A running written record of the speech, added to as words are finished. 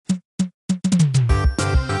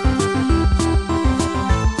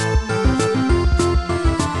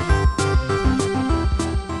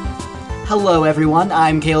Hello, everyone.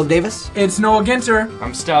 I'm Caleb Davis. It's Noah Ginter.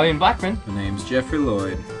 I'm Stalyon Blackman. My name's Jeffrey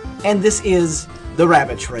Lloyd. And this is The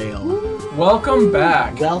Rabbit Trail. Welcome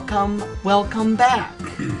back. Welcome back.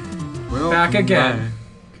 Back again.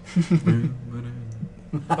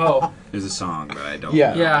 Oh. There's a song, but I don't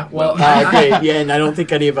Yeah. know. Yeah, well... Great. Yeah, and I don't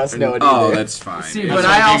think any of us know it either. Oh, that's fine. See, Yeah. but So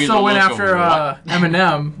I I gave you also the went look after of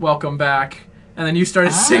Eminem, Welcome Back. And then you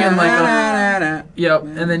started singing like a... Yep,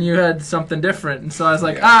 and then you had something different. And so I was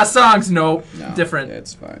like, songs, nope, No, different.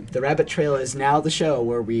 It's fine. The Rabbit Trail is now the show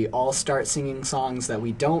where we all start singing songs that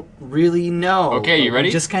we don't really know. Okay, you but ready?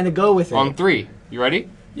 We just kind of go with it. On 3. You ready?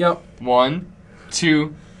 Yep. 1,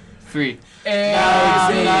 2, 3.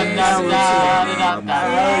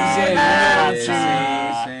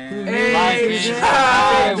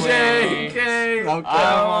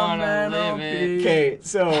 I wanna live it. Okay,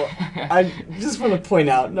 so I just want to point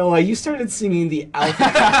out, Noah, you started singing the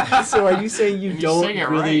alphabet. So are you saying you don't sing it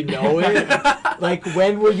really right. know it? Like,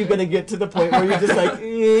 when were you gonna get to the point where you're just like?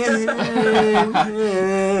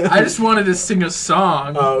 I just wanted to sing a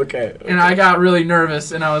song. Oh, okay. And I got really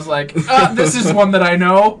nervous, and I was like, this is one that I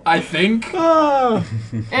know, I think. Oh.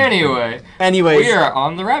 Anyway, Anyways, we are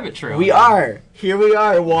on the rabbit trail. we are. Here we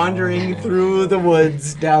are wandering through the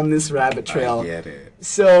woods down this rabbit trail. I get it.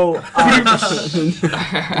 So,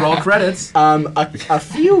 Roll credits. a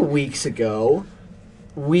few weeks ago,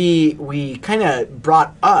 we kind of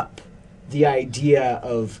brought up the idea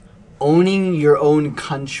of owning your own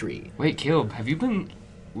country. Wait, Caleb, have you been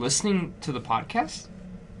listening to the podcast?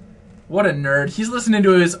 What a nerd. He's listening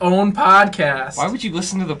to his own podcast. Why would you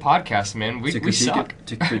listen to the podcast, man? We suck.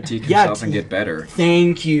 To critique Yeah, himself and get better.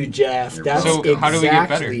 Thank you, Jeff. You're That's welcome. So, how do we get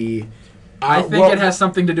better? exactly. I think it has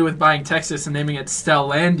something to do with buying Texas and naming it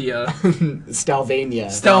Stellandia. Stalvania.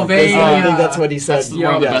 Stalvania. I think that's what he said. That's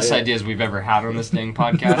one of the Yeah, best yeah. ideas we've ever had on this dang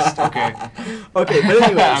podcast. Okay. Okay, but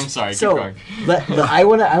anyways, I'm sorry, keep so going. I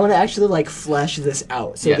wanna actually like flesh this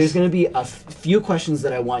out. So Yes. there's gonna be a few questions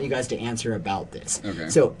that I want you guys to answer about this. Okay.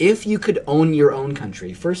 So if you could own your own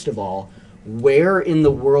country, first of all, where in the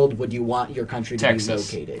world would you want your country to Texas.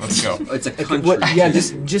 be located? Let's go. It's a Okay, country. yeah,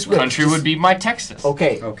 just wait. Country would be my Texas.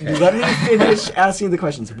 Okay. Okay. Let me finish asking the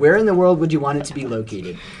questions. Where in the world would you want it to be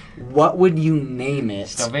located? What would you name it?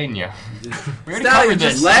 Stalvania. We already Stallion, covered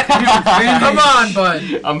this. just let him finish. Come on,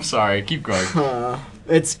 bud. I'm sorry. Keep going.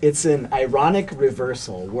 It's an ironic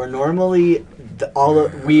reversal where normally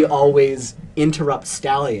we always interrupt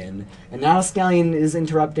Stallion, and now Stallion is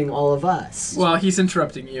interrupting all of us. Well, he's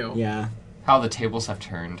interrupting you. Yeah. How the tables have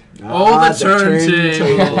turned. Oh, the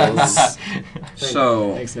turntables.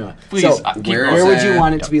 So, Thanks, Noah. Please, So, keep where going. where would you that?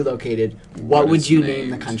 want it to be located? What What would is you name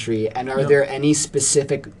the named? country? And are Yep. there any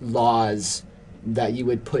specific laws that you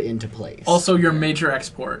would put into place? Also, your major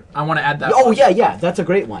export. I want to add that. Oh, one. yeah, that's a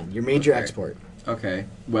great one. Your major Okay. export. okay.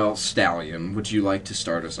 Well, Stallion, would you like to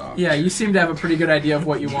start us off? Yeah, you seem to have a pretty good idea of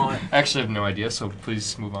what you want. I actually have no idea, so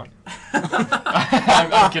please move on.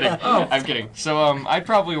 I'm kidding. Oh. I'm kidding. So, I'd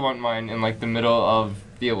probably want mine in like the middle of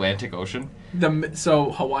the Atlantic Ocean.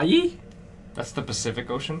 So Hawaii? That's the Pacific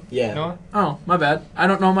Ocean. Yeah. Noah? Oh, my bad. I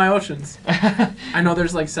don't know my oceans. I know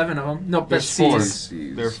there's like 7 of them. Nope, that's There's 4. seas.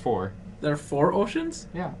 Seas. There are 4. There are 4 oceans?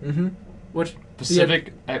 Yeah. Mm-hmm. Which?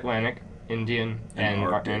 Pacific, Atlantic, Indian, and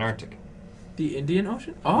Arctic. Antarctic. The Indian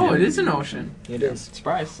Ocean? Oh, Yeah. it is an ocean. It is.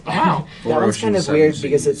 Surprise. Wow. Four That one's kind oceans, of weird 7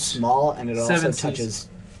 because seas. it's small and it also 7 seas. touches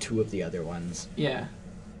 2 of the other ones. Yeah.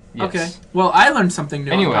 Yes. Okay. Well, I learned something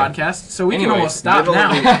new Anyway. on the podcast, so we can Anyway, almost stop middle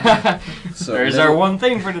of now. So There's middle- our one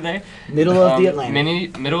thing for today. Middle of the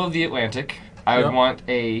Atlantic. Middle of the Atlantic. I would Yep. want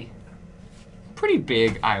a pretty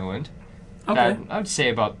big island. Okay. I would say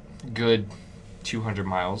about good 200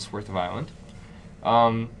 miles worth of island.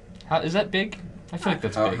 Is that big? I feel like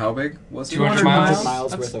that's big. How big was it? 200 miles?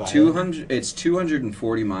 miles That's worth of island. 200. It's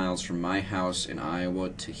 240 miles from my house in Iowa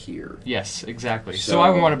to here. Yes, exactly. So, So- I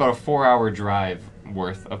want about a 4-hour drive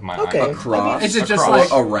worth of my Okay. island. Across. Is it just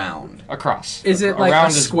Across. like? around? Across. Is it like Around a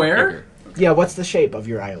is square? bigger. Yeah, what's the shape of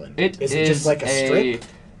your island? Is it just like a strip?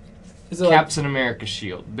 Is it like? Captain America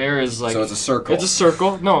shield. There is like So it's a circle. It's a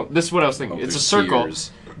circle. No, this is what I was thinking. Oh, It's a there's circle,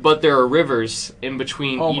 tiers. but there are rivers in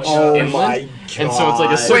between Oh my each God. inlet, my and so it's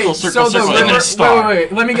like a God. circle, Wait, circle, so the circle, river, and then a star.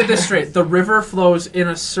 wait. Let me get this straight. The river flows in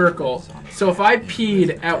a circle. So if I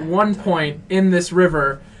peed at one point in this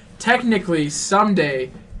river, technically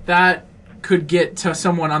someday that could get to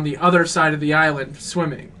someone on the other side of the island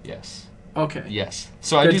swimming. Yes. Okay. Yes.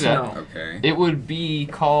 So I Good do to that. know. Okay. It would be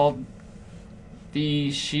called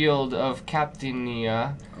the Shield of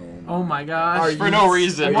Captainia. Oh my Are gosh. For no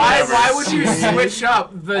reason. Why whatever. would you switch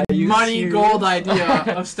up the you money serious? gold idea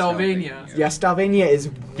of Stalvania? Yeah, Stalvania is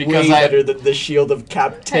Because way I- better than the Shield of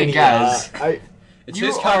Captainia. Hey, guys. It's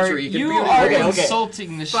his country. You He can are be there.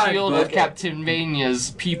 insulting the Fine, shield but- of Captain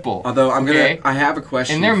Vania's people. Although okay? I have a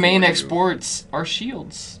question. And their for main you. exports are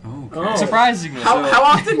shields. Okay. Oh. Surprisingly. How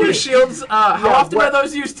often do shields? How Yeah, often what- are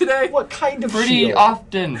those used today? What kind of Pretty shield?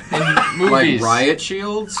 often in Like movies. riot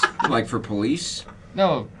shields, like for police.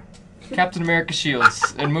 No, Captain America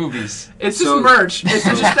shields in movies. It's just So- merch. It's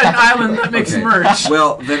just an island that makes Okay. merch.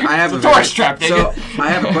 Well, then I have It's a a tourist trap, So nigga. I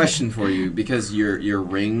have a question for you because your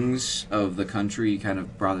rings of the country kind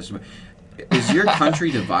of brought this. Is your country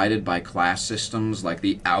divided by class systems? Like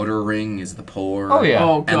the outer ring is the poor. Oh, yeah.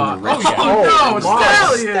 Oh the god. rich. Oh, no, wow,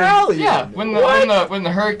 Stalyon. Stalyon. Yeah, when the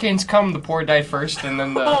hurricanes come, the poor die first, and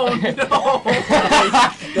then the. Oh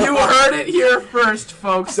no! You heard it here first,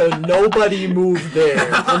 folks. So nobody move there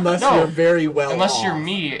unless No. you're very well Unless off. you're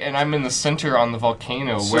me and I'm in the center on the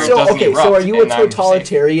volcano where it So doesn't okay, erupt. so are you a and I'm safe.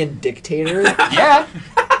 totalitarian dictator? Yeah,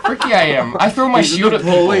 freaky I am. I throw my He's shield at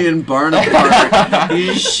people. Napoleon Bonaparte.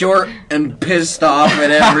 He's short and pissed off at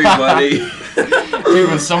everybody. Dude,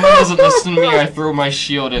 when someone doesn't listen to me, I throw my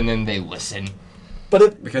shield and then they listen.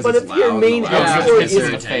 But Because if it's your loud main and loud. export Gets in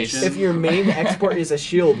is the face. if your main export is a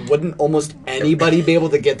shield, wouldn't almost anybody be able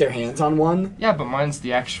to get their hands on one? Yeah, but mine's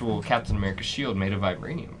the actual Captain America shield made of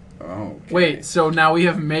vibranium. Oh. okay. Wait, so now we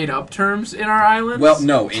have made up terms in our islands? Well,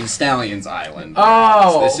 no, in Stalyon's island.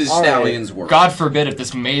 Oh, This is all right. Stalyon's world. God forbid if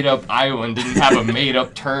this made-up island didn't have a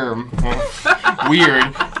made-up term. Weird.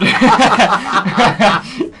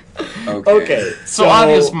 Okay. So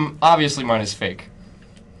obviously mine is fake.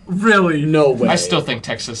 Really? No way. I still think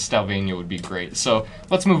Texas Stalvania would be great. So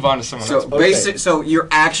let's move on to someone So else. Okay. So your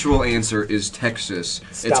actual answer is Texas.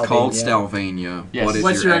 It's called Stalvania. Yes. What is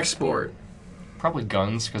What's your your export? Probably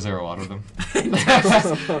guns, because there are a lot of them.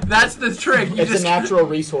 That's the trick. You It's just a natural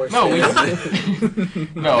resource. No, we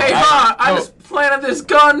no. Hey, Ma, I no, just planted this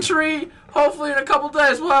gun tree. Hopefully in a couple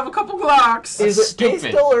days we'll have a couple Glocks. Is it stupid.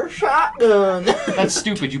 pistol or shotgun? That's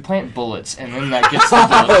stupid. You plant bullets, and then that gets the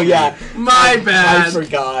bullet. Oh yeah, My I bad.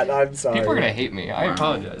 forgot. I'm sorry. People are gonna hate me. I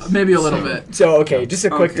apologize. Maybe a little bit. So okay, just a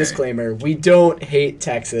quick Okay. disclaimer: we don't hate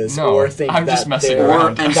Texas No, or think I'm that just messing they're-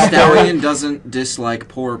 around. And that Stallion doesn't dislike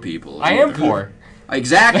poor people. I am poor.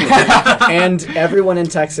 Exactly. and everyone in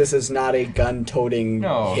Texas is not a gun-toting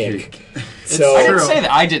No. hick. It's So I didn't true. say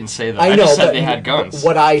that. I didn't say that. I I know, just said but they had guns.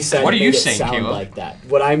 What I said What are made you it saying, sound Caleb? like that.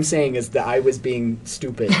 What I'm saying is that I was being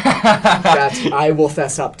stupid. That I will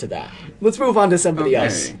fess up to that. Let's move on to somebody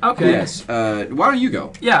else. Okay. Yes. Why don't you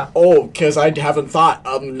go? Yeah. Oh, because I haven't thought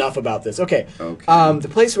enough about this. Okay. Okay. The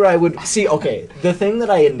place where I would see. Okay, the thing that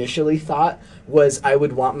I initially thought was I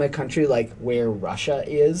would want my country like where Russia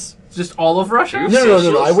is. Just all of Russia? Dude.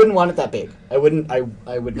 No. I wouldn't want it that big. I wouldn't. I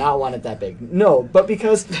would not want it that big. No, but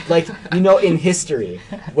because like in history,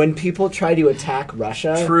 when people try to attack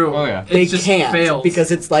Russia, True. Oh, yeah. they It just can't fails. because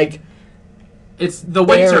it's like it's the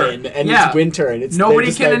winter. barren and yeah. it's winter and it's Nobody they're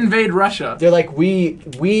just can like- invade Russia. They're like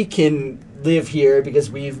we can live here because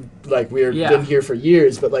we've Yeah. been here for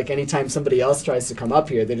years, but like anytime somebody else tries to come up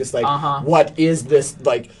here, they're just like, Uh-huh. what is this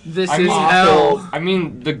like? This I is mean- hell. I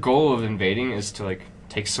mean, the goal of invading is to like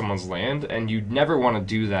take someone's land, and you'd never want to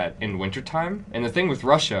do that in wintertime. And the thing with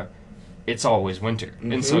Russia, it's always winter,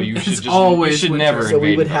 and so you should It's just always you should winter. never So invade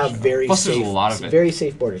we would Russia. have very Plus, safe, there's a lot of it. very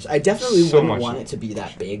safe borders. I definitely So wouldn't much want of it to be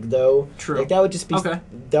that big, though. True. Like that would just be. Okay.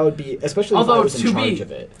 That would be, especially if I Although was in to charge be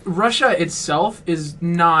of it. Russia itself is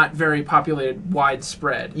not very populated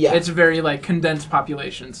widespread. Yeah. It's very like condensed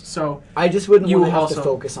populations. So I just wouldn't You want to have to also-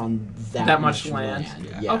 focus on that much land.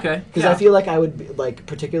 Yeah. Okay, Because yeah. I feel like I would be, like,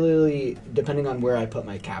 particularly depending on where I put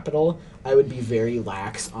my capital, I would be very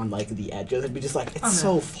lax on like the edges. I'd be just like, it's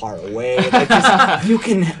so far away. Like,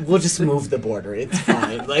 we'll just move the border. It's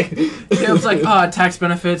fine. Like, Caleb's like, tax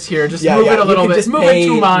benefits here. Just yeah, move yeah, it a you little can bit. just Move pay it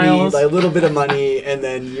 2 miles. me, like, a little bit of money, and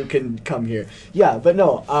then you can come here. Yeah, but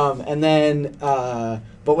no. And then,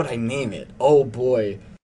 what would I name it? Oh boy.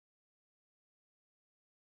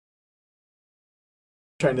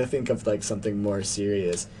 Trying to think of like something more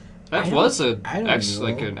serious. That I was don't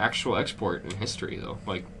actually know. like an actual export in history, though.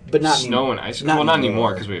 Like But not snow anymore. and ice. Not Well, not anymore.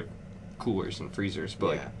 anymore because we have coolers and freezers. But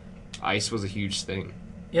like, ice was a huge thing,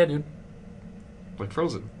 Yeah, dude. like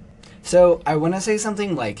frozen. So I want to say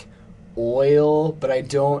something like oil, but I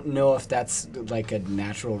don't know if that's like a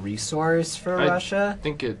natural resource for I Russia.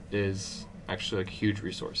 think it is actually like a huge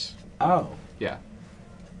resource. Oh, Yeah.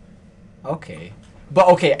 okay. But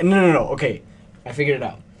okay, no. Okay, I figured it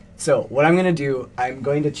out. So what I'm gonna do, I'm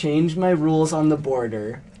going to change my rules on the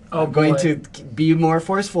border. Oh, I'm going boy. to be more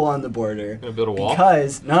forceful on the border. Gonna build a wall?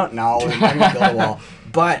 Because no, I'm not gonna build a wall.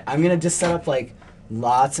 But I'm gonna just set up like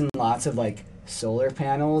lots and lots of like solar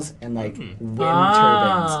panels and like wind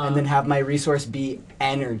turbines, and then have my resource be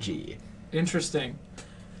energy. Interesting.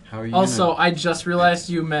 How are you Also, I just realized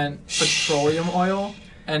you meant petroleum oil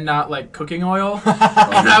and not like cooking oil. gonna...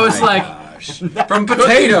 And I was like, from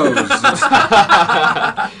potatoes.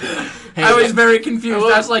 I was very confused.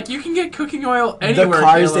 I was like, you can get cooking oil anywhere. The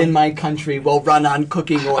cars Caleb. in my country will run on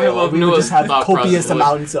cooking I oil. love We would Noah's just have thought copious process, like,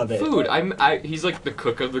 amounts of it. Food. He's like the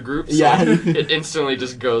cook of the group. So Yeah. it instantly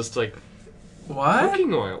just goes to like What?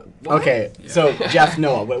 cooking oil. What? Okay, so Jeff,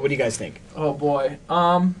 Noah, what do you guys think? Oh boy.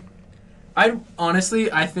 I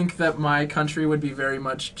think that my country would be very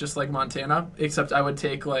much just like Montana, except I would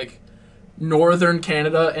take like northern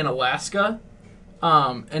Canada and Alaska,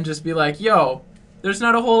 and just be like, yo, there's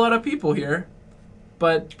not a whole lot of people here,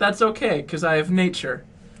 but that's okay because I have nature,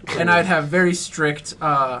 and I'd have very strict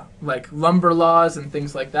like lumber laws and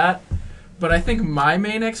things like that. But I think my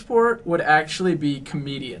main export would actually be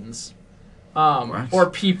comedians, or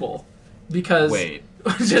people, because. Wait.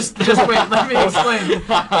 just wait. Let me explain.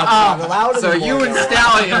 So you and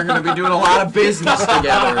Stalyon are going to be doing a lot of business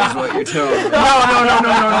together, is what you're telling me.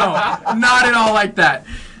 No. Not at all like that.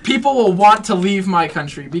 People will want to leave my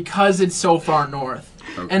country because it's so far north.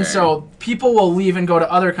 Okay. And so people will leave and go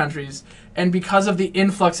to other countries. And because of the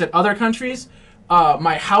influx at other countries,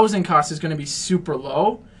 my housing cost is going to be super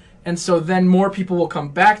low. And so then more people will come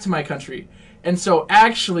back to my country. And so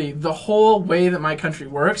actually, the whole way that my country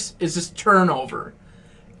works is just turnover.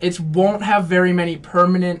 It won't have very many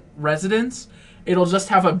permanent residents. It'll just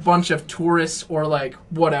have a bunch of tourists or like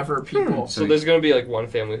whatever people. So there's gonna be like one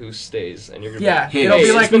family who stays, and you're gonna Yeah, be it'll be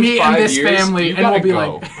it's like been me and 5 this years, family, you and we'll gotta be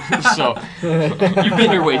go. like. So you've been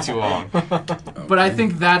here way too long. But I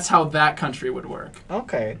think that's how that country would work.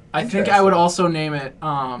 Okay. I think I would also name it.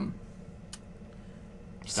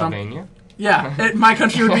 Slovenia. Yeah, my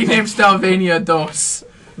country would be named Stalvania Dos.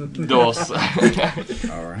 Dos.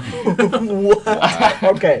 All right. What?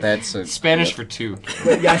 Okay. That's a... Spanish for two.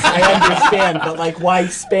 But yes, I understand, but like, why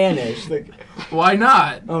Spanish? Like, Why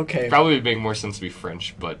not? okay. Probably would make more sense to be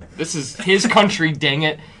French, but this is his country. Dang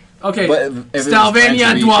it. Okay, But if it was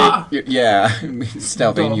Stalvania French, Dois. Yeah,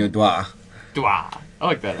 Stalvania Dois. Dwa. I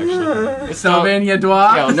like that actually. It's Stalvania Yeah,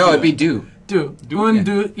 Dois. let's No, do it'd be it. do. Do. Do, Un, yeah.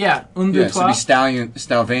 do, yeah. Un, deux, Yeah, so it'd trois. be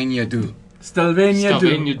Stalvania do. Stalvania do.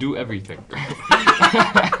 Slovenia do everything.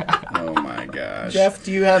 Oh my gosh. Jeff,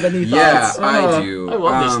 do you have any Yeah, thoughts? I do. I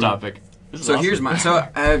love this topic. This is So awesome. here's my. So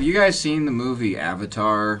have you guys seen the movie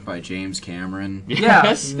Avatar by James Cameron?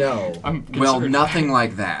 Yes. No. I'm Well, concerned. nothing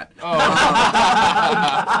like that. Oh.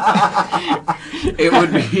 It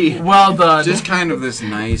would be Well done. just kind of this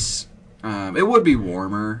nice. It would be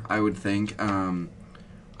warmer, I would think.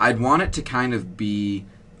 I'd want it to kind of be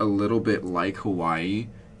a little bit like Hawaii,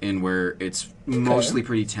 in where it's mostly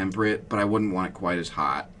pretty temperate, but I wouldn't want it quite as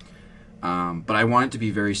hot. But I want it to be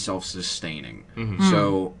very self-sustaining. Mm-hmm.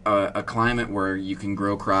 So a climate where you can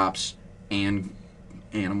grow crops and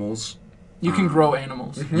animals. you can grow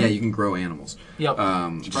animals. Yeah, you can grow animals. Yep.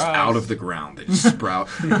 Just Surprise. out of the ground. They just sprout.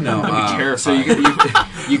 No, That'd be so you terrifying.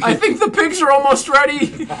 could I think the pigs are almost ready.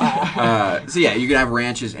 so yeah, you can have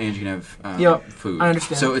ranches and you can have Yep, food. I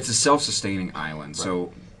understand. So it's a self-sustaining island.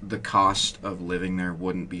 So the cost of living there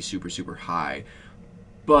wouldn't be super, super high,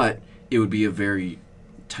 but it would be a very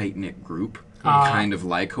tight-knit group, kind of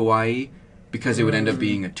like Hawaii, because it would end up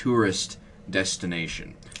being a tourist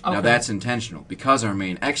destination. Now Okay. that's intentional because our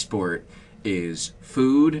main export is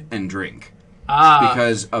food and drink.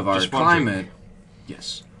 Because of our just one climate,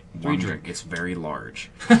 yes, one drink. It's very large.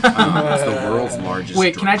 It's the world's largest.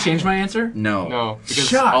 Wait, can I drink. change my answer? No. No, because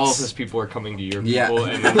Shucks. all of his people are coming to your Yeah. people,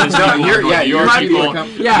 and then his No, people are going to your your people people. are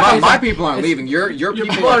coming. Yeah, my it's- people aren't leaving. Your people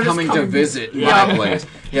people are are just coming to coming. visit Yeah. my place.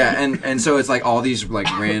 Yeah, and so it's like all these like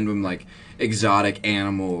random like exotic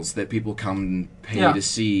animals that people come and pay Yeah. to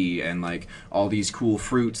see, and like all these cool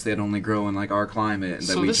fruits that only grow in like our climate and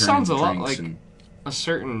that So we this turn sounds into a lot drinks like and, a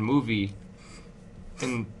certain movie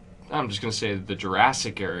in, I'm just going to say the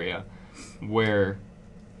Jurassic area, where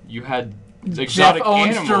you had Jeff exotic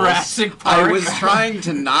owns animals. Jurassic Park. I was trying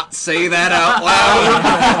to not say that out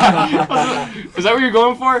loud. Is that what you're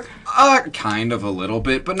going for? Kind of a little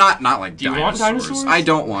bit, but not like Do you want dinosaurs? I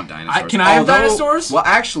don't want dinosaurs. can I have Although- dinosaurs? Well,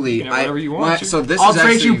 actually, You can have whatever you want, So this I'll is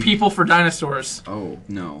trade actually, you people for dinosaurs. Oh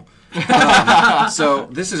no. So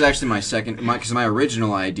this is actually my second, because my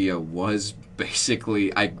original idea was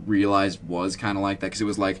basically, I realized was kind of like that, because it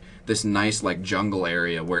was like this nice like jungle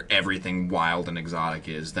area where everything wild and exotic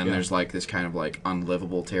is. Then there's like this kind of like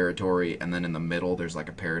unlivable territory, and then in the middle there's like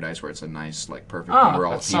a paradise where it's a nice like perfect Ah, thing where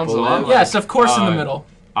all that sounds people a lot live. like- Yes, of course, in the Uh, middle.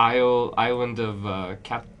 Island of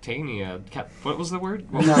Captania. What was the word?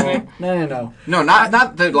 What was the No, name? no. No, not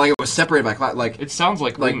that like it was separated by like It sounds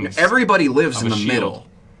like like wings. everybody lives of in a the shield. middle.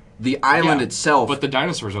 the island Yeah, itself. But the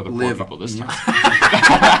dinosaurs are the poor people this time.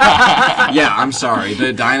 Yeah, I'm sorry.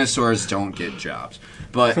 The dinosaurs don't get jobs.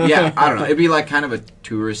 But yeah, I don't know. It'd be like kind of a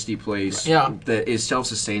touristy place that is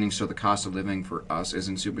self-sustaining, so the cost of living for us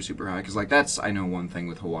isn't super, super high. Because, like, that's, I know one thing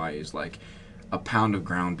with Hawaii is, like, a pound of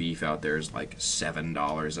ground beef out there is, like,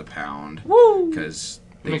 $7 a pound. Woo! Because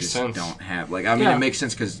they Makes just sense. don't have, like, I mean, it makes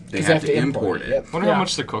sense because they have to import it. Yep. Wonder how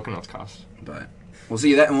much the coconuts cost. But, well,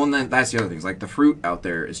 see, then that's the other thing. Is, like, the fruit out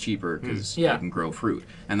there is cheaper because you can grow fruit.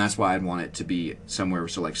 And that's why I'd want it to be somewhere,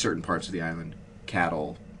 so, like, certain parts of the island,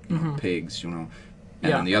 cattle, you know, pigs, you know.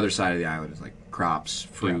 And then the other side of the island is like crops,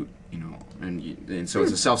 fruit, you know, and so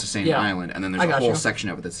it's a self-sustaining island. And then there's a whole section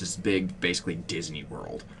of it that's this big, basically Disney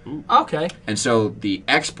World. Ooh. Okay. And so the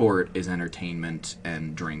export is entertainment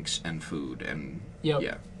and drinks and food and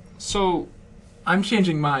yeah. So I'm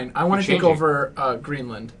changing mine. I want to take over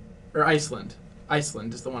Greenland or Iceland.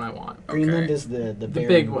 Iceland is the one I want. Greenland is the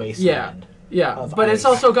big one. wasteland. Yeah, but it's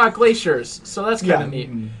also got glaciers, so that's kind of neat.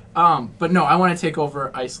 But no, I want to take over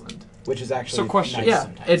Iceland. Which is actually question. nice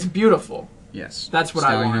sometimes. It's beautiful. Yes. That's what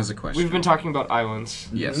I Stalyon want. has a question. we've been talking about islands.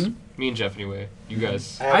 Yes. Me and Jeff, anyway. You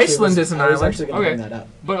guys. Iceland is an I was island. actually going to bring that up.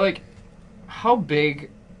 But like, how big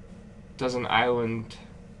does an island?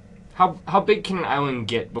 How big can an island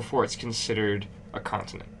get before it's considered a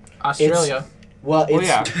continent? Australia. Well, it's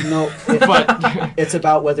But it's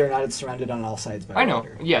about whether or not it's surrounded on all sides by I know.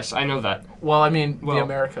 water. Yes, I know that. Well, I mean, the Well,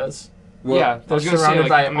 Americas. Well, yeah, I They're was gonna say surrounded like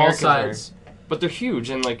by all Americas sides. but they're huge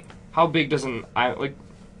and like, how big does an island like?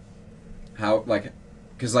 How, like,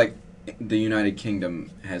 because, like, the United Kingdom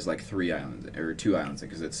has, like, 3 islands, or 2 islands,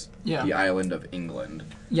 because it's the island of England,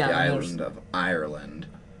 the island of Ireland,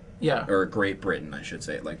 or Great Britain, I should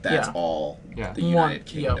say. Like, that's all the United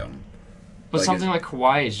Kingdom. But Like, something like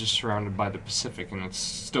Hawaii is just surrounded by the Pacific, and it's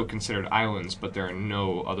still considered islands, but there are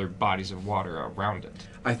no other bodies of water around it.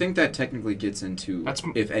 I think that technically gets into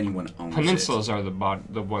if anyone owns Peninsulas are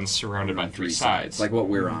the ones surrounded by 3 sides. like what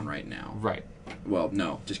we're on right now. Right. Well,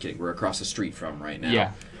 no, just kidding. We're across the street from right now.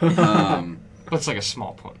 Yeah. Um, But it's like a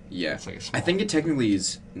small point. yeah. It's like a small I think it technically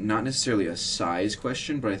is not necessarily a size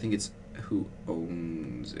question, but I think it's who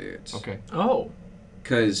owns it. Okay. Oh.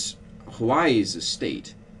 Because Hawaii is a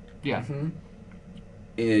state. Yeah.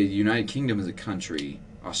 United Kingdom is a country.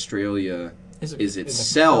 Australia is is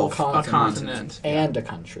itself a continent. And a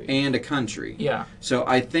country. And a country. Yeah. So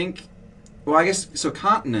I think, well, I guess, so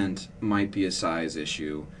continent might be a size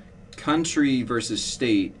issue. Country versus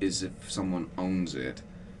state is if someone owns it.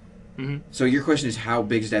 So your question is, how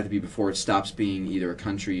big does it have to be before it stops being either a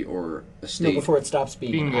country or a state? No, before it stops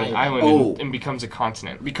being an island and becomes a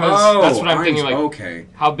continent. Because that's what I'm thinking, like, okay.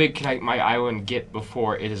 How big can my island get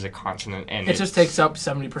before it is a continent? And it just takes up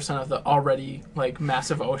 70% of the already, like,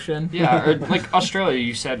 massive ocean. Yeah, or like Australia,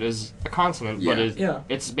 you said, is a continent, but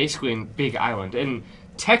it's basically a big island. And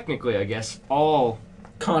technically, I guess, all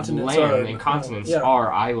continents land and continents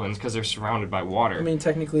are islands because they're surrounded by water. I mean,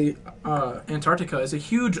 technically, Antarctica is a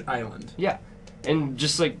huge island. Yeah. And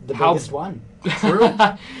just like the biggest one. True.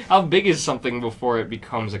 How big is something before it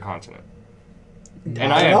becomes a continent?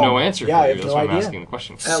 And I don't have know. no answer Yeah, I for have you. That's no why I'm idea. asking the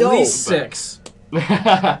question. At least 6.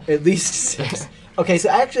 At least 6. Okay, so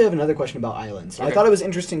I actually have another question about islands. Okay. I thought it was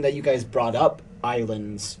interesting that you guys brought up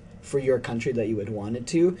islands for your country that you had wanted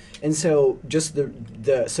to, and so just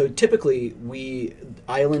so typically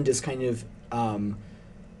island is kind of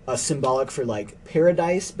a symbolic for like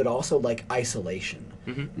paradise, but also like isolation,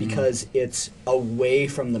 because it's away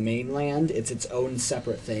from the mainland. It's its own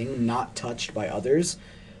separate thing, not touched by others.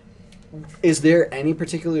 Is there any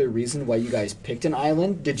particular reason why you guys picked an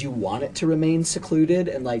island? Did you want it to remain secluded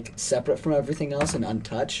and like separate from everything else and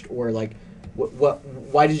untouched, or like what?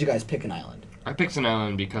 Why did you guys pick an island? I picked an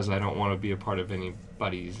island because I don't want to be a part of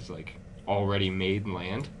anybody's like already made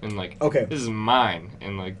land, and like this is mine,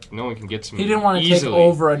 and like no one can get to me. He didn't want to easily. take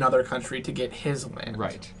over another country to get his land.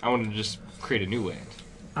 Right. I wanted to just create a new land.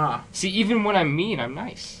 Ah. See, even when I'm mean, I'm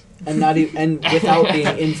nice. And not and without being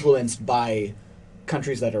influenced by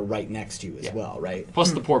countries that are right next to you as well, right?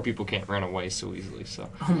 Plus, the poor people can't run away so easily. So.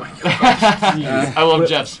 Oh my gosh. I love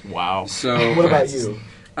Jeff's. Wow. So what about you?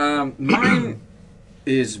 Mine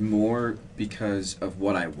is more because of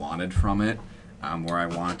what I wanted from it, where I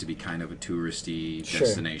want it to be kind of a touristy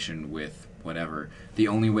destination with whatever. The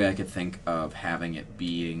only way I could think of having it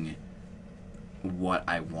being what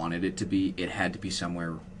I wanted it to be, it had to be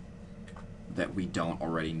somewhere that we don't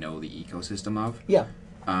already know the ecosystem of. Yeah.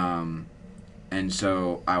 And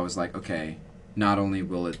so I was like, okay, not only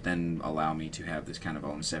will it then allow me to have this kind of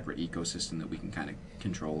own separate ecosystem that we can kind of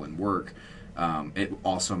control and work, it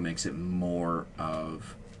also makes it more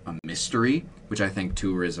of a mystery, which I think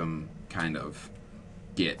tourism kind of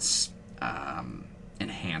gets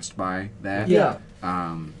enhanced by that. Yeah.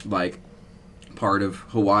 Like part of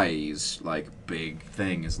Hawaii's like big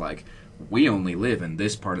thing is like, we only live in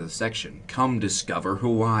this part of the section. Come discover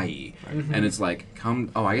Hawaii. Mm-hmm. And it's like,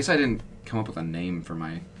 I guess I didn't come up with a name for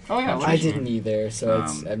my... Oh yeah, I didn't either, so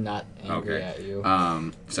I'm not angry Okay. at you.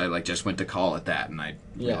 So I like just went to call it that, and I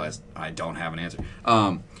Yeah. realized I don't have an answer.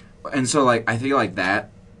 And so like I feel like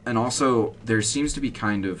that, and also there seems to be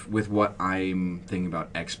kind of, with what I'm thinking about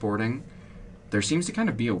exporting, there seems to kind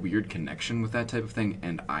of be a weird connection with that type of thing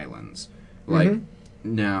and islands. Like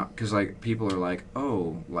now, because like people are like,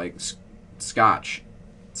 oh, like Scotch,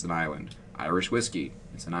 it's an island. Irish whiskey,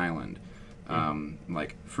 it's an island.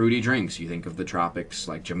 Like fruity drinks, you think of the tropics,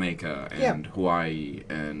 like Jamaica and Hawaii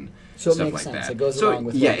and So it stuff makes like sense. that. It goes so along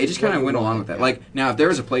with yeah, what- it just what kind of you went along want, with that. yeah. Like now, if there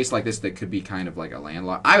was a place like this that could be kind of like a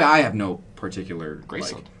landlocked, I have no particular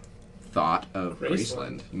Graceland. like, thought of Graceland.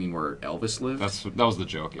 Graceland. You mean where Elvis lived? That was the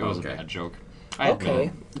joke. It was a Okay. bad joke.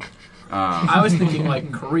 Okay. I was thinking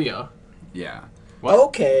like Korea. Yeah. What?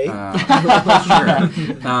 Okay. Sure.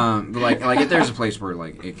 But like if there's a place where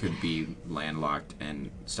like it could be landlocked and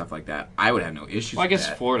stuff like that, I would have no issues. Well, I with guess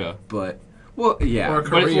that. Florida. But well, yeah. Or But,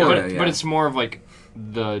 Korea. Florida, yeah. but it's more of like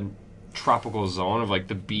the tropical zone of like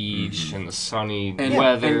the beach and the sunny and,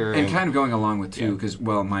 weather. and kind of going along with too, Yeah. because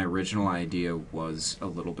well, my original idea was a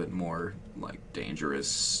little bit more like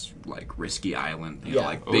dangerous, like risky island. You know, Yeah.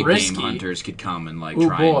 like Oh, big risky. game hunters could come and like Ooh,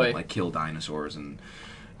 try boy. and like kill dinosaurs and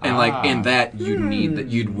like in that you need that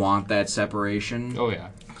you'd want that separation. Oh yeah.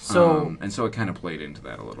 So And so it kind of played into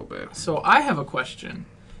that a little bit. So I have a question.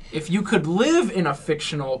 If you could live in a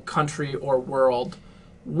fictional country or world,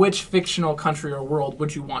 which fictional country or world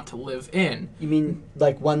would you want to live in? You mean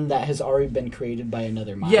like one that has already been created by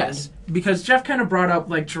another mind? Yes, because Jeff kind of brought up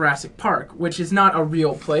like Jurassic Park, which is not a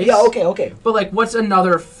real place. Yeah, okay. But like what's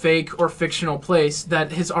another fake or fictional place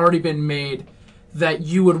that has already been made that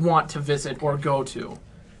you would want to visit or go to?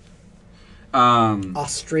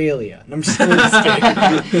 Australia. No, I'm just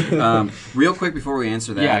kidding. Real quick before we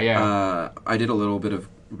answer that, Yeah. I did a little bit of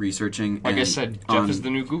researching. Like I and said, Jeff is the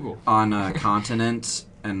new Google. on continents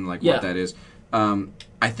and like Yeah. what that is.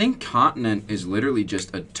 I think continent is literally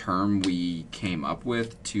just a term we came up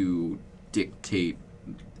with to dictate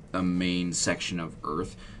a main section of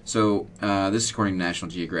Earth. So this is according to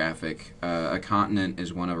National Geographic. A continent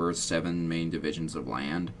is one of Earth's 7 main divisions of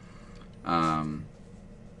land.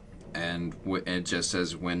 And it just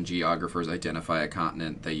says when geographers identify a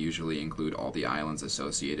continent, they usually include all the islands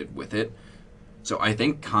associated with it. So I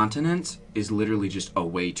think continent is literally just a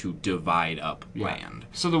way to divide up land.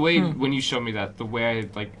 So the way when you showed me that, the way I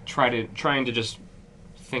like trying to just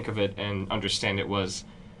think of it and understand it was,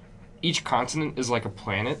 each continent is like a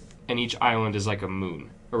planet, and each island is like a moon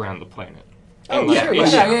around the planet. Oh, And, like, sure,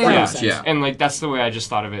 it's- yeah, that yeah. makes sense. Yeah. And like that's the way I just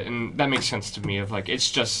thought of it, and that makes sense to me. Of like it's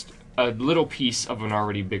just a little piece of an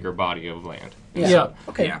already bigger body of land. Yeah.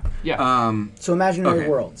 Okay. Yeah. Yeah. So imaginary Okay.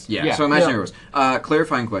 worlds. Yeah, Yeah. so imaginary worlds.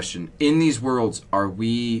 Clarifying question. In these worlds, are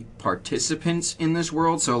we participants in this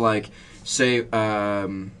world? So like, say,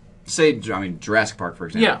 Jurassic Park, for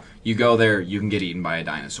example. Yeah. You go there, you can get eaten by a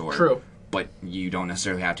dinosaur. True. But you don't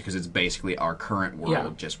necessarily have to because it's basically our current world Yeah.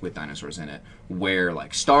 just with dinosaurs in it. Where,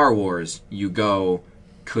 like, Star Wars, you go,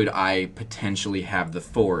 could I potentially have the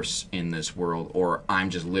Force in this world? Or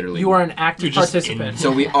I'm just literally... You are an active You're just participant. So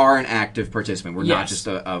we are an active participant. We're not Yes. just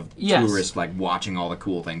a Yes. tourist like watching all the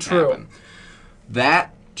cool things True. happen.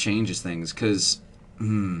 That changes things because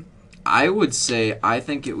I would say I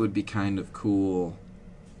think it would be kind of cool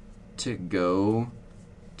to go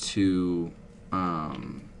to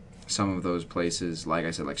some of those places, like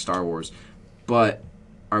I said, like Star Wars. But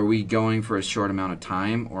are we going for a short amount of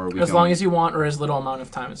time, or are we as going, long as you want, or as little amount of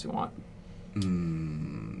time as you want.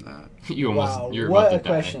 You almost Wow, you're what about a to die.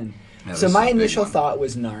 question. Yeah, So this my is a big initial one. thought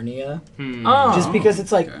was Narnia. Oh. Just because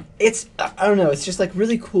it's like, okay. it's, I don't know, it's just like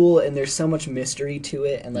really cool and there's so much mystery to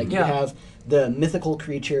it. And like Yeah. you have the mythical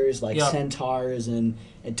creatures like Yeah. centaurs and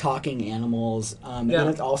talking animals. And Yeah.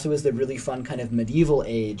 then it also is the really fun kind of medieval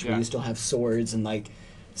age where Yeah. you still have swords and like,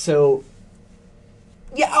 so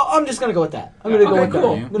yeah, I'm just going to go with that. I'm Yeah. going to go Okay, with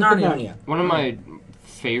cool. Narnia. I'm gonna pick Narnia. Narnia. One of my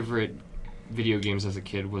favorite video games as a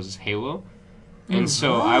kid was Halo, and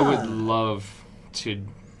so I Ah. would love to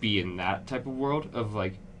be in that type of world of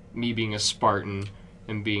like me being a Spartan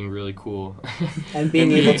and being really cool. And being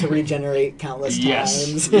And able being- to regenerate countless Yes,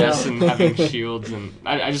 times. yes, and having shields, and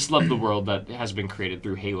I just love the world that has been created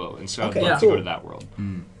through Halo, and so Okay, I'd love to cool. go to that world.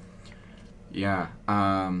 Yeah.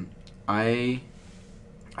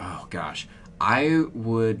 Oh gosh. I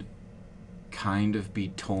would kind of be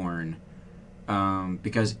torn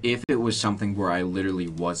Because if it was something where I literally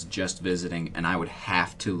was just visiting and I would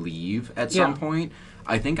have to leave at some point,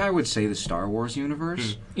 I think I would say the Star Wars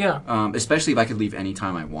universe. Yeah. Especially if I could leave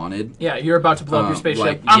anytime I wanted. Yeah, you're about to blow up your spaceship.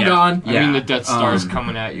 like, I'm gone. I mean, the Death Star's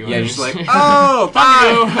coming at you. Yeah, and just it's like, oh,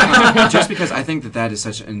 bye! Just because I think that is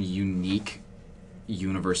such a unique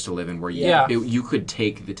universe to live in, where you could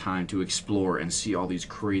take the time to explore and see all these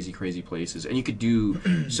crazy places, and you could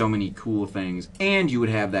do so many cool things, and you would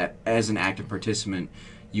have that as an active participant,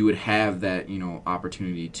 you would have that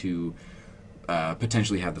opportunity to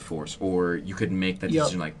potentially have the Force, or you could make that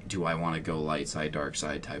decision like, do I want to go light side, dark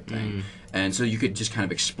side type thing, and so you could just kind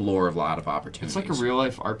of explore a lot of opportunities. It's like a real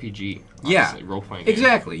life RPG. Honestly, role playing.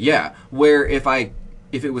 Exactly. Yeah, where if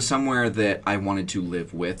it was somewhere that I wanted to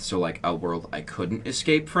live with, so like a world I couldn't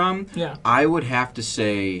escape from, I would have to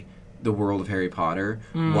say the world of Harry Potter.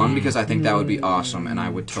 One, because I think that would be awesome, and I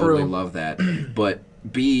would totally love that. But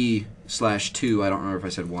B/2, I don't remember if I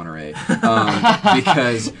said 1 or A,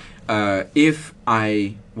 because if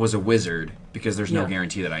I was a wizard, because there's no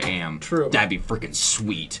guarantee that I am, that'd be freaking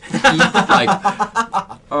sweet. Like,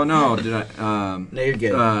 oh no, did I? No, you're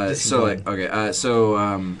good. I just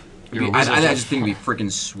think it'd be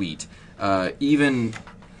freaking sweet. Even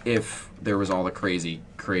if there was all the crazy,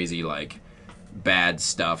 like, bad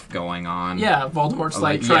stuff going on. Yeah, Voldemort's,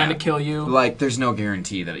 like trying to kill you. Like, there's no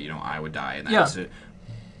guarantee that, I would die in that.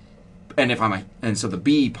 Yeah. And so the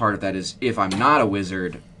B part of that is, if I'm not a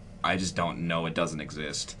wizard, I just don't know, it doesn't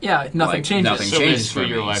exist. Yeah, nothing changes. Nothing changes for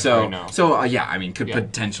your life right now. So, I mean, could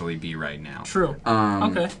potentially be right now. True.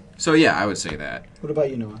 Okay. So, yeah, I would say that. What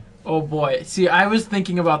about you, Noah? Oh boy. See, I was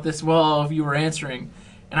thinking about this while you were answering,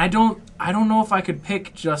 and I don't know if I could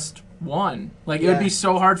pick just one. Like, it would be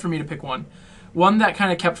so hard for me to pick one. One that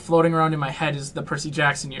kind of kept floating around in my head is the Percy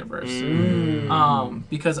Jackson universe.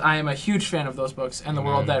 Because I am a huge fan of those books and the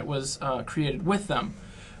world that was created with them.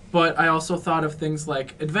 But I also thought of things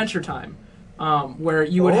like Adventure Time, where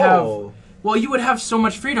you would have so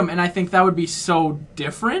much freedom, and I think that would be so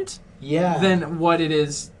different than what it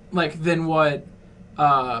is, like, than what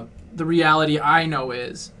the reality I know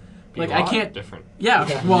is. Like, I can't different. Yeah.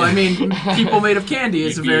 Well, I mean, people made of candy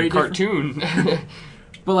is a very cartoon.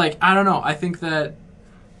 But, like, I don't know. I think that.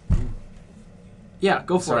 Yeah,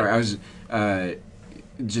 go for it. Sorry, I was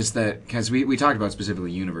just that because we talked about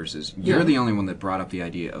specifically universes. You're the only one that brought up the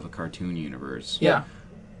idea of a cartoon universe. Yeah.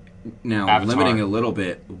 Now, Avatar. limiting a little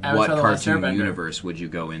bit, what cartoon universe would you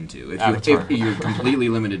go into? If you're completely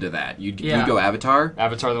limited to that, you'd go Avatar?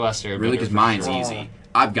 Avatar: The Last Airbender. Really, because mine's easy.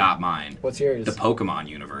 I've got mine. What's yours? The Pokemon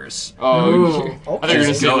universe. Oh, okay. I thought you were going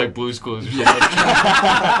to say, like, Blue's Clues.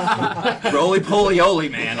 Roly-poly-oly,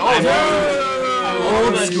 man.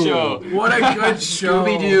 Old school. What a good show.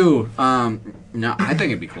 Scooby-Doo. No, I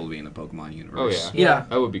think it'd be cool to be in the Pokemon universe. Oh, yeah.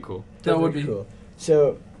 That would be cool. That would be cool.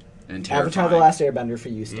 So, Avatar: The Last Airbender for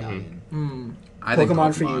you, Stalyon.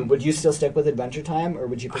 Pokemon for you. Would you still stick with Adventure Time, or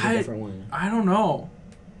would you pick a different one? I don't know.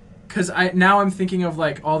 Because now I'm thinking of,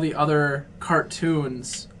 like, all the other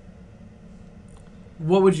cartoons.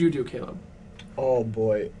 What would you do, Caleb? Oh,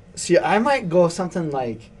 boy. See, I might go something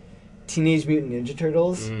like Teenage Mutant Ninja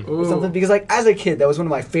Turtles or something. Because, like, as a kid, that was one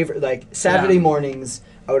of my favorite, like, Saturday mornings,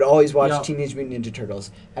 I would always watch Teenage Mutant Ninja Turtles.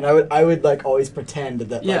 And I would like, always pretend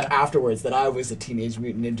that, like, afterwards that I was a Teenage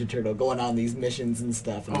Mutant Ninja Turtle going on these missions and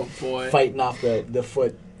stuff. And fighting off the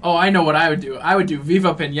foot. Oh, I know what I would do. I would do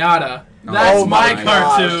Viva Pinata. That's my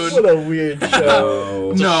cartoon. Gosh, what a weird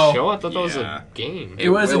show. No. Show? I thought that was a game. It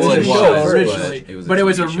was a TV show originally. But it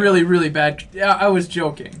was a really, really bad... Yeah, I was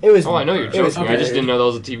joking. It was. Oh, I know you're joking. I just didn't know that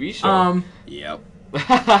was a TV show. Yep.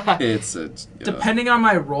 Depending on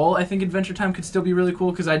my role, I think Adventure Time could still be really cool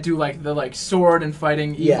because I do like the sword and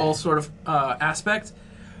fighting evil sort of aspect.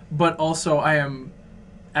 But also,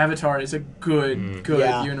 Avatar is a good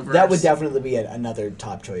universe. That would definitely be another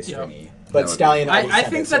top choice for me. But Stalyon, I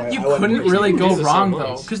think that you couldn't really go wrong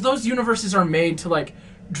though, because those universes are made to like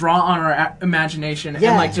draw on our imagination and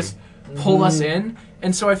like just pull us in.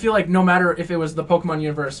 And so I feel like no matter if it was the Pokemon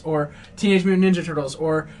universe or Teenage Mutant Ninja Turtles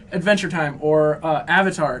or Adventure Time or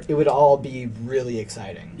Avatar, it would all be really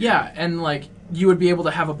exciting. Yeah, and like you would be able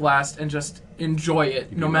to have a blast and just enjoy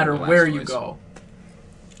it no matter where you go.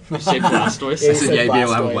 You say Blastoise? I said, you'd be able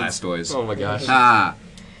to have a Blastoise. Oh my gosh.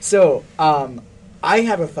 So, I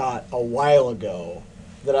had a thought a while ago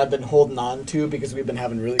that I've been holding on to because we've been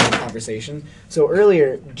having really good conversation. So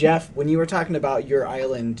earlier, Jeff, when you were talking about your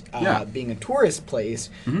island being a tourist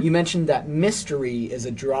place, you mentioned that mystery is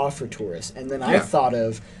a draw for tourists. And then I thought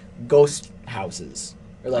of ghost houses.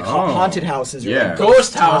 Or like haunted houses. Or like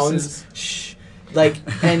ghost houses. Shh. Like,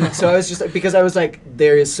 and so I was just, because I was like,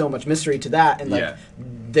 there is so much mystery to that. And like,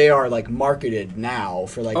 they are like marketed now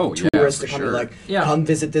for like tourists to come to like come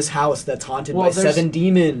visit this house that's haunted by 7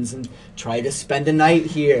 demons and try to spend a night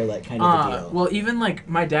here, like kind of a deal. Well, even like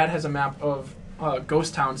my dad has a map of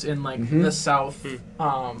ghost towns in like the south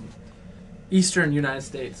eastern United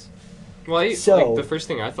States. Well, like, the first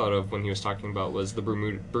thing I thought of when he was talking about was the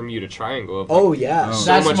Bermuda Triangle. Of, like,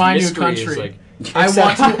 that's my new country. Like, I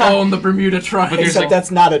want to own the Bermuda Triangle. Except that's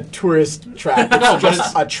not a tourist trap. It's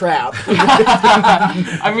just a trap.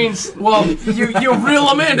 I mean, well, you reel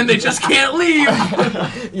them in and they just can't leave.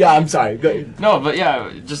 Yeah, I'm sorry. No, but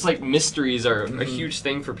yeah, just like mysteries are a huge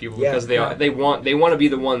thing for people because they want to be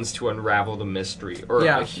the ones to unravel the mystery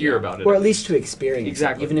or hear about it, or at least to experience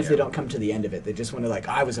it. Even if they don't come to the end of it, they just want to like,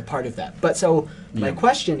 I was a part of that. But so my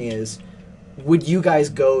question is, would you guys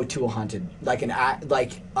go to a haunted, like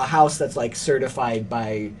a house that's like certified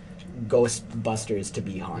by Ghostbusters to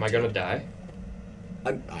be haunted? Am I gonna die?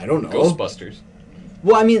 I don't know. Ghostbusters.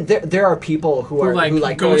 Well, I mean, there are people who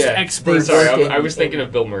like ghost experts. Sorry, I was thinking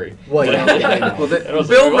of Bill Murray. Well, yeah.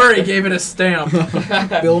 Bill Murray gave it a stamp.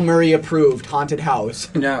 Bill Murray approved haunted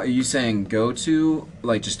house. Now, are you saying go to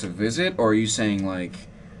like just to visit, or are you saying like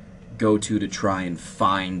go to try and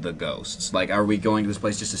find the ghosts? Like, are we going to this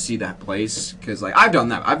place just to see that place? Because like I've done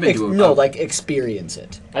that. I've been to like experience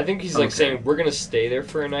it. I think he's like saying we're gonna stay there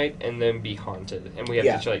for a night and then be haunted, and we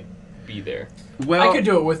have to like be there. Well, I could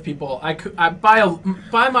do it with people.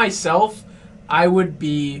 By myself, I would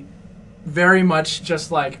be very much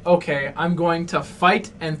just like, okay, I'm going to fight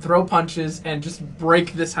and throw punches and just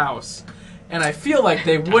break this house. And I feel like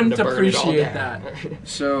they wouldn't appreciate that.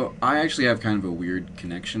 So I actually have kind of a weird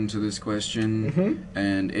connection to this question,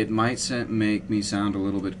 and it might make me sound a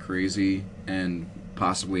little bit crazy and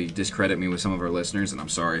possibly discredit me with some of our listeners, and I'm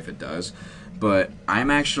sorry if it does. But I'm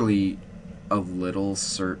actually a little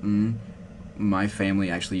certain my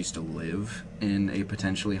family actually used to live in a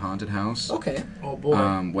potentially haunted house. Okay. Oh boy.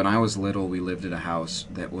 When I was little, we lived at a house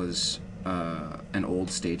that was an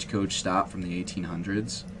old stagecoach stop from the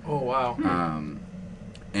 1800s. Oh wow.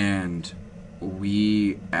 And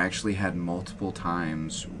we actually had multiple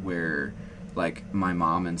times where like my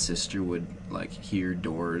mom and sister would like hear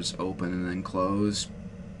doors open and then close,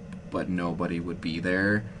 but nobody would be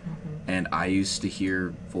there. And I used to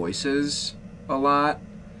hear voices a lot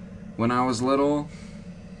when I was little,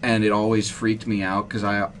 and it always freaked me out because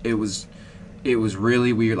it was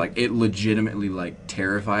really weird. Like, it legitimately like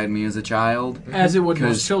terrified me as a child, as it would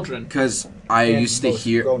most children. Because I used to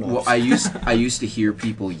hear I used to hear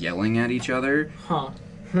people yelling at each other.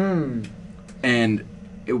 And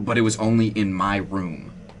but it was only in my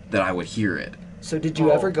room that I would hear it. So did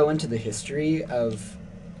you ever go into the history of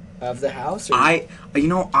the house? Or?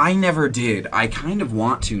 I never did. I kind of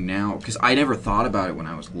want to now because I never thought about it when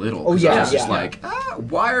I was little. I was just like,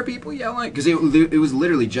 why are people yelling? Because it was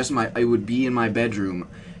literally just it would be in my bedroom,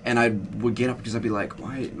 and I would get up because I'd be like,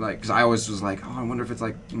 why? Like, because I always was like, oh, I wonder if it's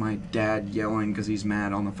like my dad yelling because he's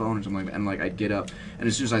mad on the phone or something like that. And like I'd get up, and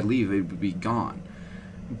as soon as I'd leave, it would be gone.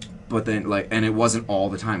 But then, like, and it wasn't all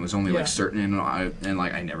the time. It was only, like, certain, and,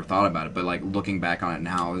 like, I never thought about it. But, like, looking back on it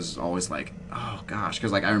now is always, like, oh, gosh.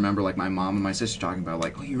 Because, like, I remember, like, my mom and my sister talking about,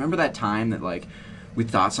 like, oh, you remember that time that, like, we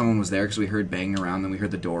thought someone was there because we heard banging around, then we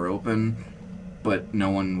heard the door open, but no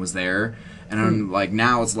one was there. And I'm, like,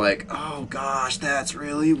 now it's like, oh, gosh, that's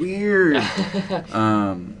really weird.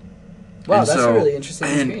 Wow, that's a really interesting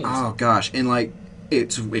experience. Oh, gosh. And, like,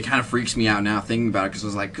 it kind of freaks me out now thinking about it because I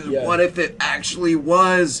was like, what if it actually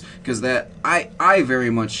was? Because that I very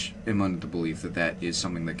much am under the belief that is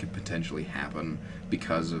something that could potentially happen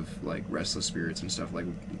because of like restless spirits and stuff, like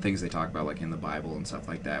things they talk about like in the Bible and stuff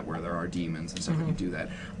like that, where there are demons and stuff that can do that.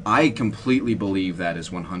 I completely believe that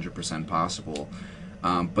is 100% possible.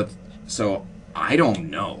 But so I don't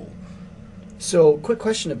know. So, quick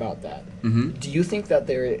question about that. Do you think that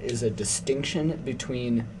there is a distinction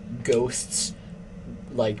between ghosts,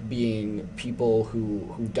 like being people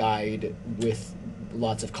who died with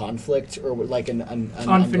lots of conflict, or like an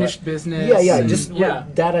unfinished business? Just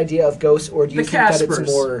that idea of ghosts, or do you think that it's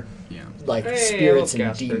more like spirits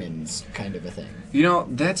and demons kind of a thing? You know,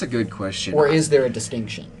 that's a good question. Or is there a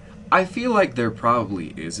distinction? I feel like there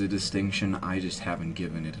probably is a distinction. I just haven't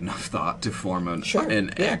given it enough thought to form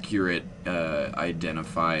an accurate,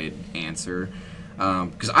 identified answer.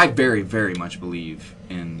 Because I very, very much believe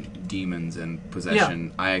in demons and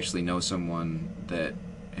possession. I actually know someone that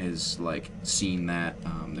has like seen that.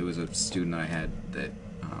 There was a student I had that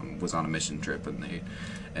was on a mission trip,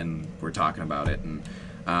 and we're talking about it, and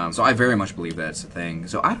so I very much believe that's a thing.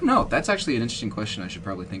 So I don't know. That's actually an interesting question. I should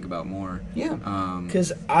probably think about more. Yeah.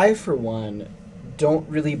 Because I, for one, don't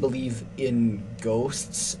really believe in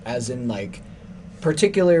ghosts, as in like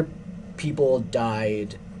particular people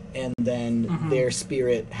died, and then their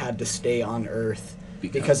spirit had to stay on Earth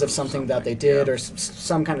because of something that they did or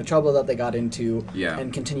some kind of trouble that they got into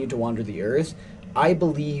and continued to wander the Earth. I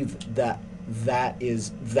believe that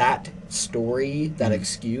that story, that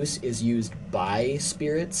excuse is used by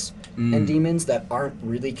spirits and demons that aren't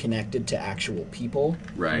really connected to actual people.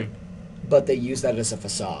 Right. But they use that as a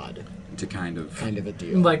facade. To kind of a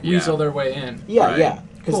deal. Like weasel their way in. Yeah, Right. yeah.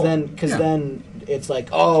 Because then it's like,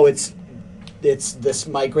 oh, it's this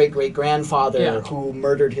my great-great-grandfather who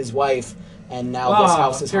murdered his wife, and now this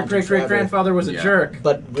house is your haunted great-great-grandfather was a jerk.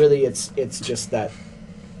 But really, it's just that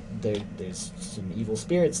there's some evil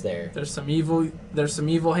spirits there. There's some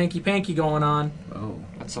evil hanky-panky going on. Oh.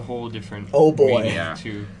 That's a whole different. Oh boy. meaning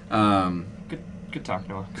to good talk,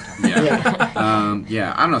 Noah. Good talk.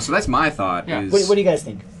 Yeah. I don't know. So that's my thought. Yeah. Is, What do you guys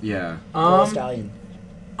think? Yeah. Stalyon.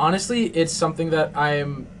 Honestly, it's something that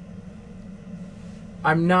I'm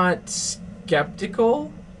not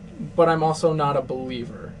skeptical, but I'm also not a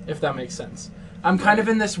believer, if that makes sense. I'm kind of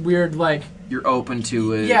in this weird, like... You're open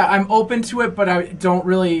to it. Yeah, I'm open to it, but I don't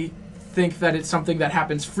really think that it's something that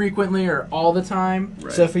happens frequently or all the time.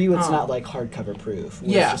 Right. So for you, it's not like hardcover proof.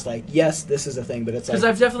 It's just like, yes, this is a thing, but it's like... Because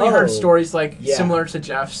I've definitely heard stories like similar to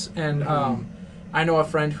Jeff's, and I know a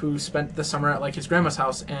friend who spent the summer at like his grandma's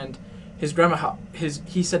house, and his grandma,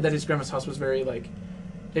 he said that his grandma's house was very like,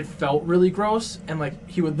 it felt really gross, and like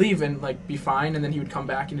he would leave and like be fine, and then he would come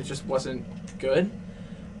back and it just wasn't good.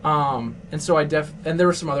 And so and there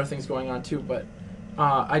were some other things going on too, but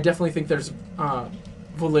I definitely think there's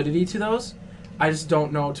validity to those. I just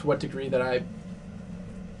don't know to what degree that I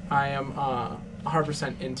am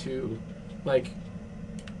 100% into like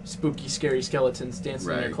spooky, scary skeletons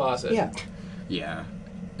dancing in your closet. Yeah. Yeah.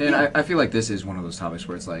 And I feel like this is one of those topics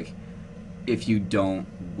where it's like, if you don't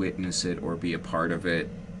witness it or be a part of it,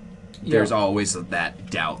 there's always that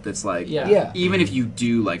doubt that's like, even if you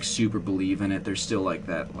do like super believe in it, there's still like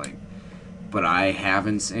that like, but I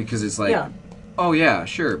haven't seen, because it's like, oh yeah,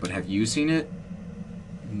 sure, but have you seen it?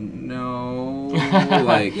 No.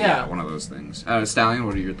 Like, one of those things. Stalyon,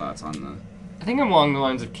 what are your thoughts on the... I think I'm along the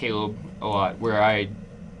lines of Caleb a lot, where I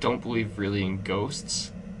don't believe really in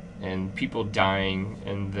ghosts and people dying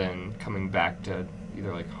and then coming back to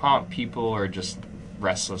either like haunt people or just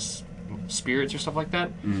restless spirits or stuff like that.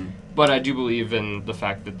 But I do believe in the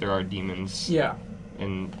fact that there are demons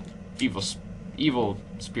and evil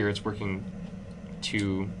spirits working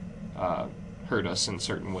to hurt us in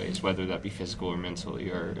certain ways, whether that be physical or mentally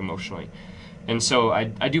or emotionally. And so I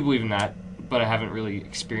do believe in that, but I haven't really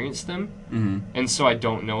experienced them. And so I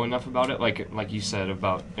don't know enough about it, like you said,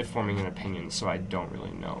 about it forming an opinion, so I don't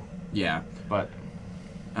really know. Yeah. But...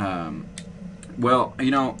 well,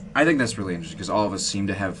 you know, I think that's really interesting because all of us seem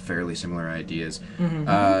to have fairly similar ideas.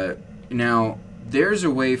 Now, there's a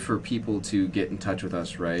way for people to get in touch with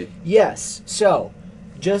us, right? Yes. So,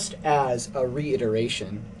 just as a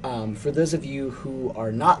reiteration, for those of you who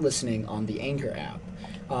are not listening on the Anchor app,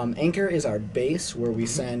 Anchor is our base where we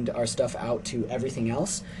send our stuff out to everything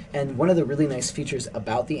else. And one of the really nice features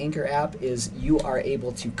about the Anchor app is you are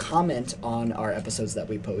able to comment on our episodes that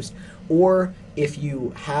we post. Or if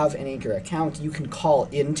you have an Anchor account, you can call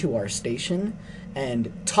into our station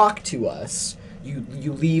and talk to us.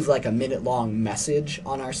 You leave like a minute-long message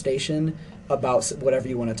on our station about whatever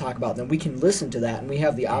you want to talk about. Then we can listen to that, and we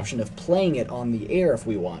have the option of playing it on the air if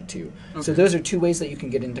we want to. Okay. So those are two ways that you can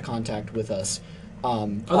get into contact with us.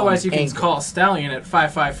 Otherwise, you can call Stalyon at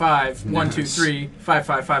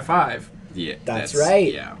 555-123-5555. Yeah, that's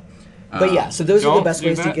right. Yeah. But yeah, so those are the best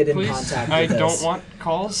ways to get in contact with us. I don't want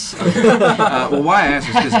calls. Well, why I ask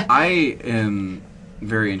is because I am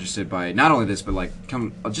very interested by not only this, but like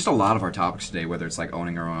just a lot of our topics today, whether it's like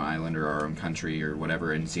owning our own island or our own country or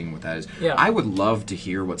whatever, and seeing what that is. Yeah. I would love to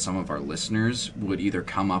hear what some of our listeners would either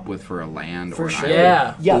come up with for a land or an sure.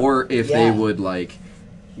 island, Yeah. or if they would like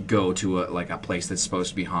go to a place that's supposed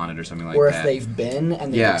to be haunted or something like that. Or if they've been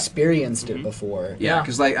and they've experienced it before. Yeah,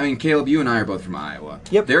 because like I mean, Caleb, you and I are both from Iowa.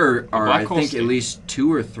 Yep. There are I think State. at least 2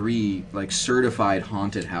 or 3 like certified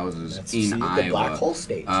haunted houses in Iowa. The Black Hole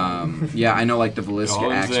State. Yeah, I know like the Villisca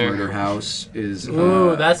Always Axe there. Murder House is.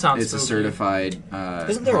 Ooh, that sounds It's a spooky. certified.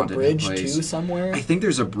 Isn't there a haunted bridge place. too somewhere I think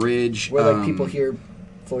there's a bridge where like people hear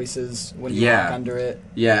voices when you walk under it?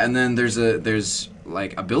 Yeah, and then there's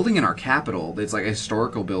like a building in our capital. It's like a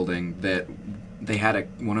historical building that they had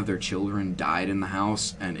one of their children died in the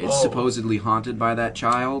house, and it's supposedly haunted by that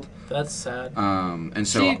child. That's sad. And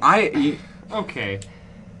so Okay.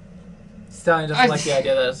 Stalyon doesn't like the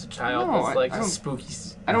idea that as a child No, it's like I don't- spooky.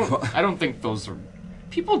 I don't think those are...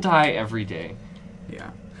 People die every day.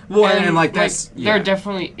 Yeah. Well, and like that's there are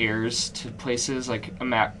definitely heirs to places like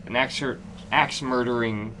an axe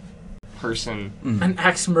murdering person. An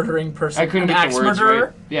axe murdering person. I couldn't an get axe the words murderer?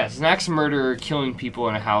 right. Yes, an axe murderer killing people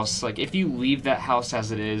in a house. Like if you leave that house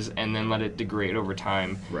as it is and then let it degrade over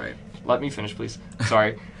time. right. Let me finish, please.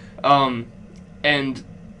 Sorry. And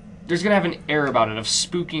there's gonna have an air about it of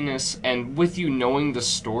spookiness, and with you knowing the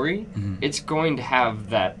story, it's going to have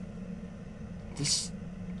that.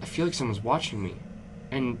 I feel like someone's watching me,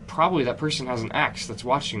 and probably that person has an axe that's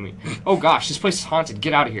watching me. Oh gosh, this place is haunted.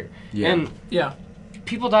 Get out of here. Yeah. And Yeah.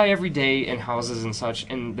 people die every day in houses and such,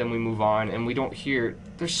 and then we move on, and we don't hear.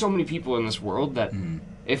 There's so many people in this world that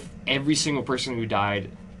if every single person who died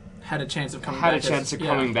Had a chance of coming had back. a chance of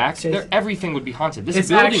coming back, So everything would be haunted. This It's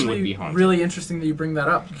building actually would be haunted. really interesting that you bring that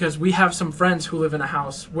up because we have some friends who live in a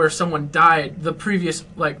house where someone died. The previous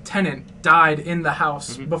tenant died in the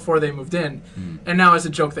house before they moved in, and now as a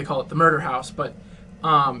joke they call it the murder house. But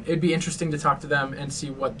it'd be interesting to talk to them and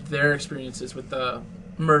see what their experiences with the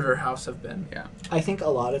murder house have been. Yeah. I think a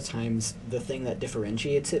lot of times the thing that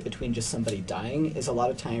differentiates it between just somebody dying is a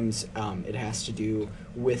lot of times it has to do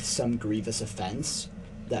with some grievous offense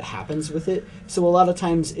that happens with it. So a lot of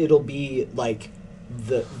times it'll be like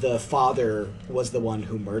the father was the one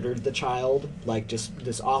who murdered the child, like just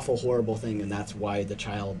this awful, horrible thing, and that's why the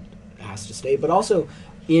child has to stay. But also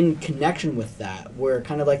in connection with that, where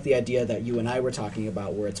kind of like the idea that you and I were talking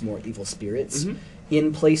about, where it's more evil spirits,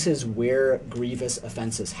 in places where grievous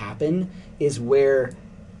offenses happen is where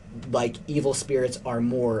like evil spirits are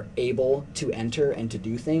more able to enter and to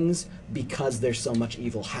do things because there's so much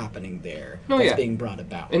evil happening there that's being brought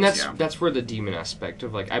about. And that's where the demon aspect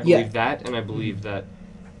of like I believe that, and I believe that,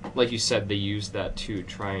 like you said, they use that to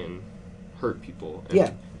try and hurt people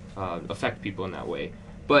and affect people in that way.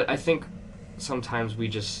 But I think sometimes we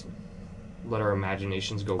just let our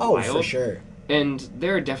imaginations go wild. Oh, for sure. And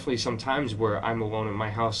there are definitely some times where I'm alone in my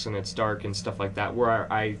house and it's dark and stuff like that,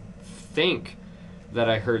 where I think that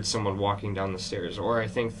I heard someone walking down the stairs, or I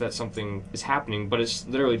think that something is happening, but it's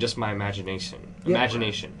literally just my imagination.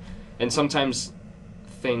 And sometimes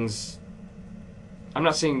things. I'm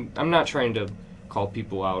not trying to call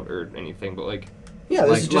people out or anything, but like. Yeah, this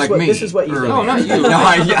like, is just like what me. this is what you. No, not you. No,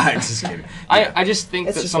 I'm just kidding. I just think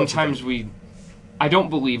It's that just what you sometimes I don't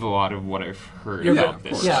believe a lot of what I've heard Yeah, about of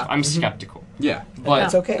this. course. Yeah. I'm skeptical. Yeah. But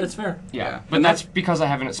That's okay. That's fair. Yeah, but And that's because I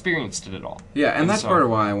haven't experienced it at all. Yeah, and that's so- part of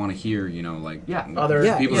why I want to hear, like, Other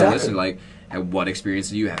people exactly. that listen, like, what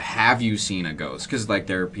experience do you have? Have you seen a ghost? Because, like,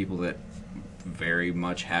 there are people that very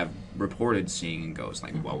much have reported seeing a ghost.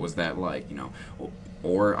 Like, what was that like,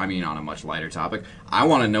 Or, I mean, on a much lighter topic, I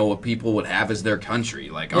want to know what people would have as their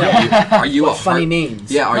country. Like, are you a funny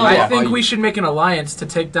names? Yeah, I think we should make an alliance to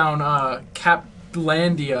take down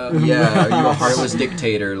Caplandia. Yeah, are you a heartless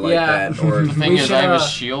dictator like that? Or The thing We is, should, I have a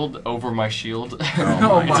shield over my shield.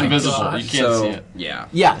 Oh It's my invisible. gosh. You can't see it. Yeah.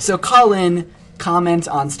 Yeah, so call in, comment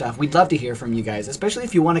on stuff. We'd love to hear from you guys, especially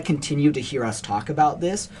if you want to continue to hear us talk about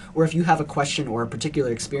this, or if you have a question or a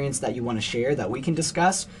particular experience that you want to share that we can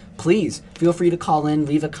discuss. Please feel free to call in,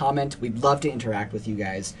 leave a comment. We'd love to interact with you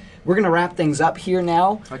guys. We're going to wrap things up here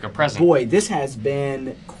now. Like a present. Boy, this has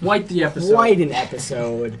been Quite the episode. quite an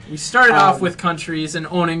episode. We started off with countries and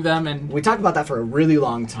owning them, and We talked about that for a really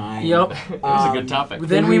long time. yep. It was a good topic.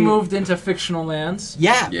 Then we moved into fictional lands.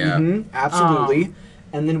 Yeah, Yeah. absolutely.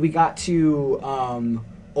 And then we got to,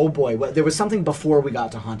 oh boy, there was something before we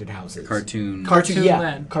got to haunted houses. Cartoon. Cartoon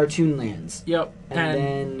Land. Cartoon lands. Yep. And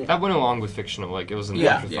then, That went along with fictional. Like, it was an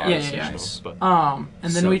Yeah. afterthought Yeah, of yeah, yeah. fictional. But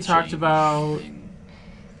And then we talked Subject about thing.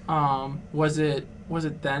 was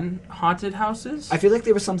it then haunted houses? I feel like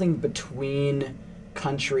there was something between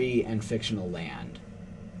country and fictional land.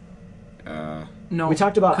 No. We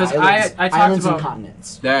talked about 'cause islands, I talked islands about and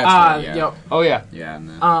continents. That's right, yeah. Yep. oh yeah. Yeah, and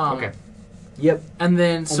then, Okay. Yep. And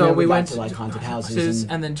then so then we we got went to, like, haunted houses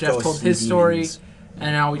and and then Jeff ghosts told and his story, demons.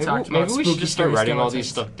 and now we talked about Maybe we spooky should just start scary writing all these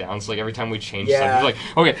skeletons. stuff down. So like every time we change Yeah. something,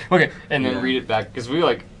 we're like okay, and then Yeah. read it back because we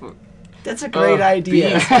like. That's a great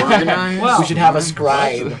idea. being organized. Well, we should have a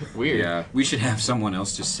scribe. Weird. Yeah, we should have someone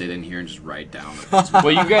else just sit in here and just write down.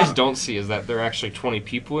 What you guys don't see is that there are actually 20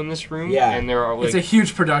 people in this room. Yeah. And there are like It's a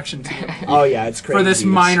huge production team Oh yeah, it's crazy. for this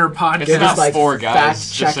minor it's podcast. They're not just, like, four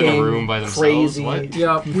guys just in a fact-checking, room by themselves. crazy. What?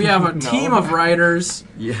 Yep. We have a team of writers.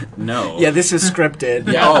 Yeah, no. Yeah, this is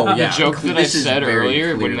scripted. Yeah, oh, The yeah. joke that I This is said very earlier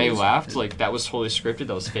when they clearly laughed, scripted. like that was totally scripted.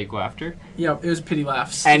 That was fake laughter. Yep. It was pity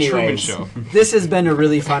laughs. Truman Anyways, Show. this has been a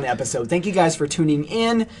really fun episode. Thank you guys for tuning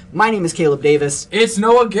in. My name is Caleb Davis, It's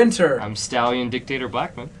Noah Ginter. I'm Stallion Dictator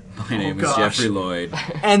Blackman. My name is gosh. Jeffrey Lloyd.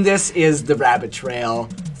 and this is The Rabbit Trail.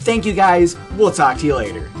 Thank you guys. We'll talk to you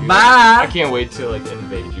later. Dude, Bye. I can't wait to like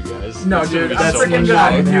invade you guys. No, It's gonna dude, be I'm so freaking much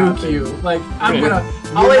gonna fun. nuke you. Like, I'm You're gonna.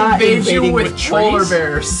 You're I'll not invade you invading with with polar trees?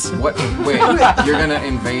 bears. What? Wait, you're gonna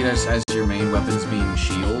invade us as your main weapons being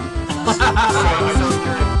shield? So